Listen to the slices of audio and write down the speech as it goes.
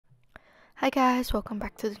Hi guys, welcome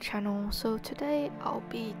back to the channel. So today I'll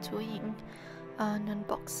be doing an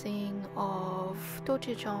unboxing of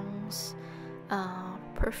DOJAEJUNG'S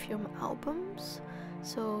perfume albums.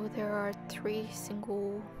 So there are 3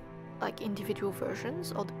 single individual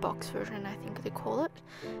versions, or the box version I think they call it,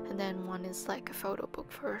 and then one is like a photo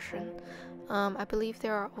book version. I believe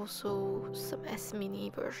there are also some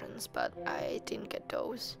Smini versions, but I didn't get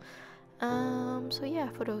those. So yeah,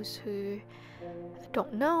 for those who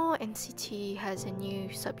don't know, NCT has a new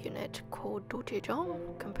subunit called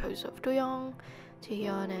DOJAEJUNG, composed of Doyoung,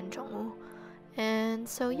 Jaehyun, and Jungwoo. And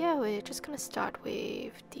so yeah, we're just gonna start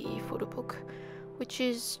with the Photobook, which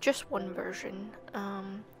is just one version,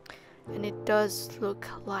 and it does look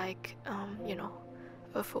like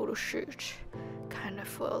a photo shoot, kind of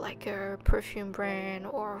for like a perfume brand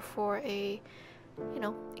or for a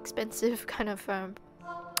expensive kind of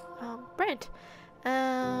brand.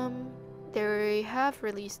 They have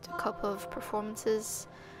released a couple of performances,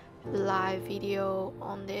 live video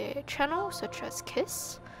on their channel, such as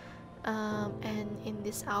Kiss, and in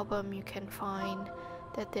this album you can find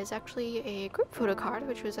that there's actually a group photo card,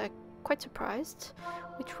 which was quite surprised,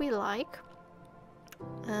 which we like,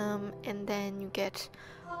 and then you get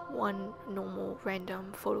one normal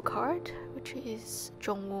random photo card, which is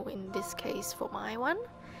Jungwoo in this case for my one.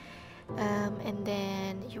 And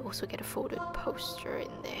then you also get a folded poster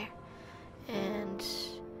in there, and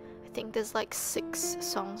I think there's like 6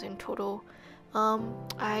 songs in total.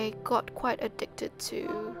 I got quite addicted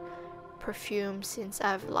to Perfume since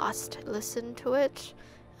I've last listened to it.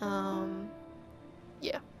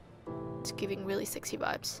 Yeah, it's giving really sexy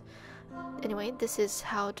vibes. Anyway, this is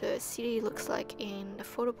how the CD looks like in the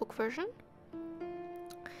photo book version,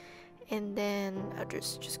 and then I'm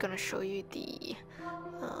just gonna show you the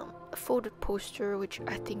folded poster, which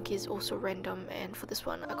I think is also random, and for this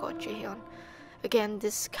one I got Jaehyun. Again,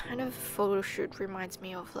 this kind of photo shoot reminds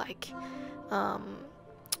me of like a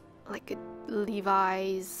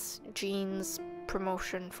Levi's jeans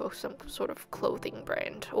promotion for some sort of clothing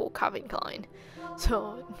brand or Calvin Klein,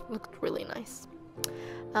 so it looked really nice.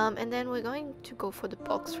 And then we're going to go for the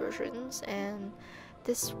box versions, and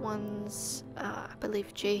this one's I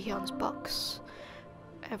believe Jaehyun's box.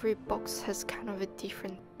 Every box has kind of a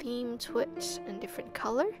different theme to it and different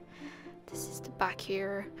color. This is the back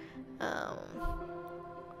here,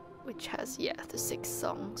 which has the 6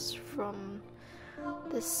 songs from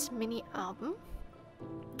this mini album.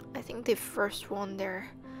 I think they first won their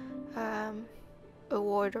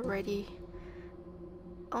award already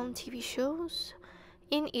on TV shows.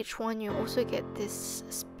 In each one you also get this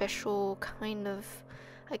special kind of,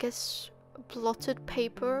 I guess, blotted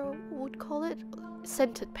paper would call it,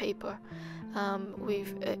 scented paper,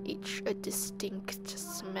 with each a distinct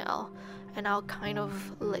smell, and I'll kind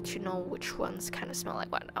of let you know which ones kind of smell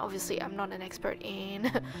like what. Obviously I'm not an expert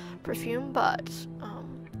in perfume, but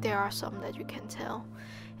there are some that you can tell.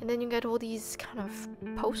 And then you get all these kind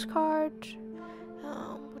of postcard,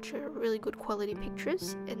 which are really good quality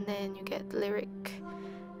pictures, and then you get lyric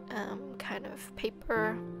kind of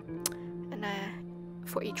paper, and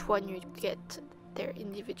for each one you get their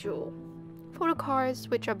individual photo cards,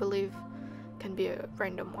 which I believe can be a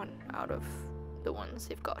random one out of the ones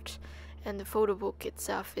they've got, and the photo book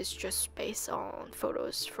itself is just based on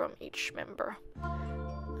photos from each member.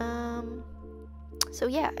 So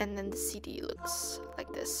yeah, and then the CD looks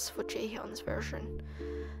like this for Jaehyun's version.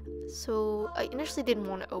 So I initially didn't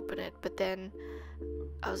want to open it, but then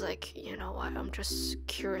I was like, you know what, I'm just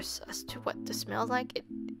curious as to what this smells like. It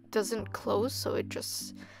doesn't close, so it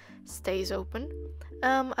just stays open.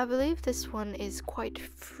 I believe this one is quite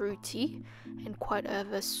fruity and quite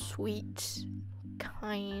of a sweet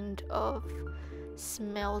kind of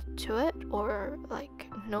smell to it, or like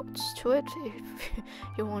notes to it, if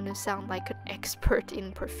you want to sound like an expert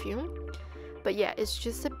in perfume. But yeah, it's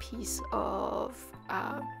just a piece of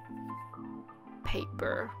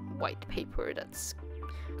paper, white paper, that's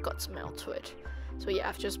got smell to it. So yeah,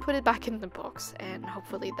 I've just put it back in the box, and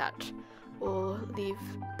hopefully that will leave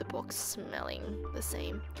the box smelling the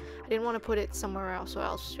same. I didn't want to put it somewhere else, or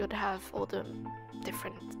else you'd have all the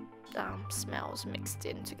different smells mixed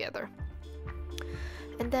in together.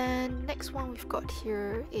 And then next one we've got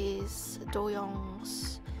here is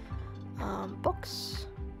Doyoung's box.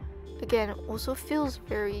 Again, it also feels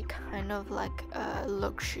very kind of like a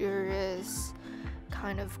luxurious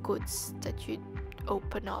kind of goods that you'd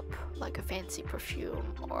open up, like a fancy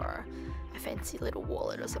perfume or a fancy little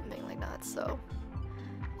wallet or something like that. So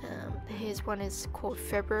his one is called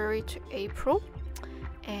February to April,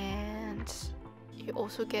 and you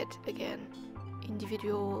also get, again,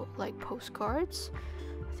 individual like postcards.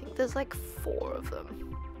 I think there's like 4 of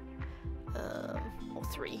them. or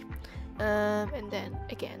 3. And then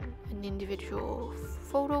again an individual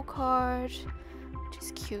photo card, which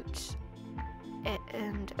is cute,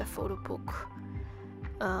 and a photo book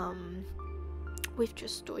with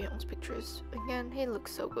just DOJAEJUNG'S pictures. Again, he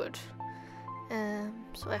looks so good,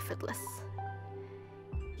 so effortless.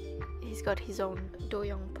 He's got his own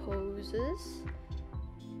DOJAEJUNG poses,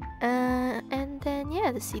 and then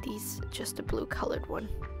yeah, the CD's just a blue colored one.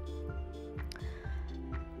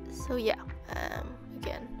 So yeah,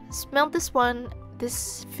 again, smelled this one.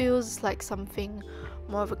 This feels like something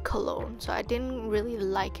more of a cologne, so I didn't really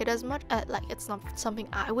like it as much. Like, it's not something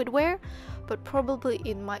I would wear, but probably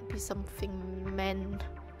it might be something men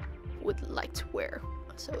would like to wear.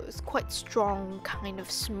 So it's quite strong, kind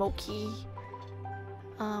of smoky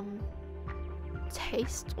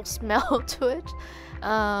taste or smell to it.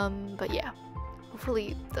 But yeah,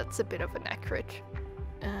 hopefully that's a bit of an accurate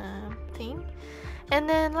thing. And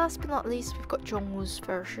then last but not least, we've got Jungwoo's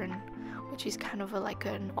version, which is kind of like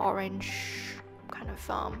an orange, kind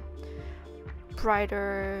of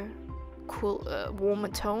brighter, cool, warmer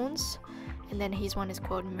tones. And then his one is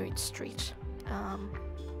called Mood Street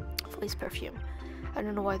for his perfume. I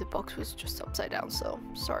don't know why the box was just upside down, so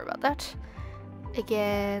sorry about that.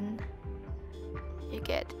 Again, you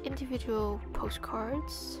get individual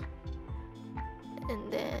postcards,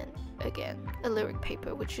 and then again a lyric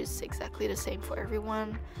paper, which is exactly the same for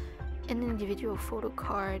everyone, an individual photo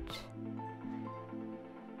card.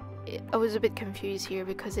 I was a bit confused here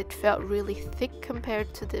because it felt really thick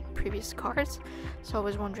compared to the previous cards, so I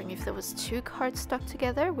was wondering if there was 2 cards stuck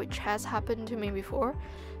together, which has happened to me before.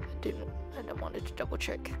 I wanted to double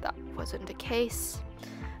check that wasn't the case.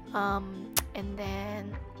 And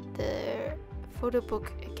then the photo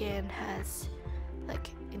book again has like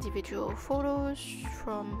individual photos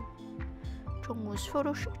from Jungwoo's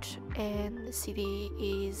photo shoot, and the CD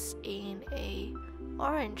is in a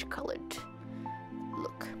orange colored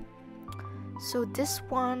look. So this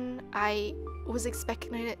one, I was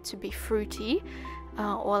expecting it to be fruity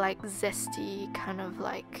or like zesty, kind of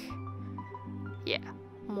like, yeah,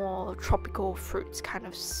 more tropical fruits kind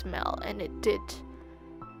of smell, and it did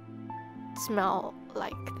smell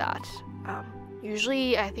like that.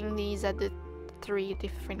 Usually I think these are the 3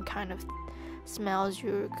 different kind of smells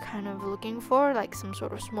you're kind of looking for, like some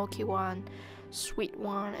sort of smoky one, sweet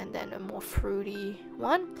one, and then a more fruity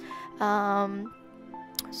one.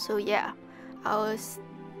 So yeah, I was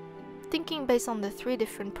thinking based on the 3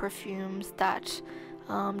 different perfumes that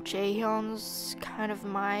Jaehyun's kind of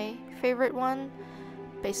my favorite one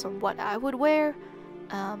based on what I would wear,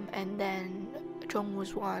 and then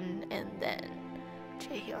Jungwoo's one, and then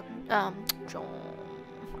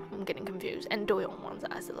I'm getting confused, and DOJAEJUNG ones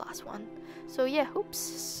as the last one. So yeah, oops,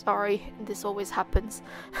 sorry, this always happens.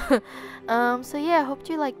 So yeah, I hope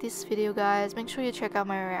you like this video, guys. Make sure you check out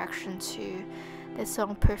my reaction to the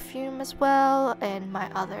song Perfume as well, and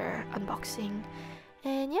my other unboxing.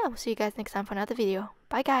 And yeah, we'll see you guys next time for another video.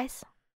 Bye guys!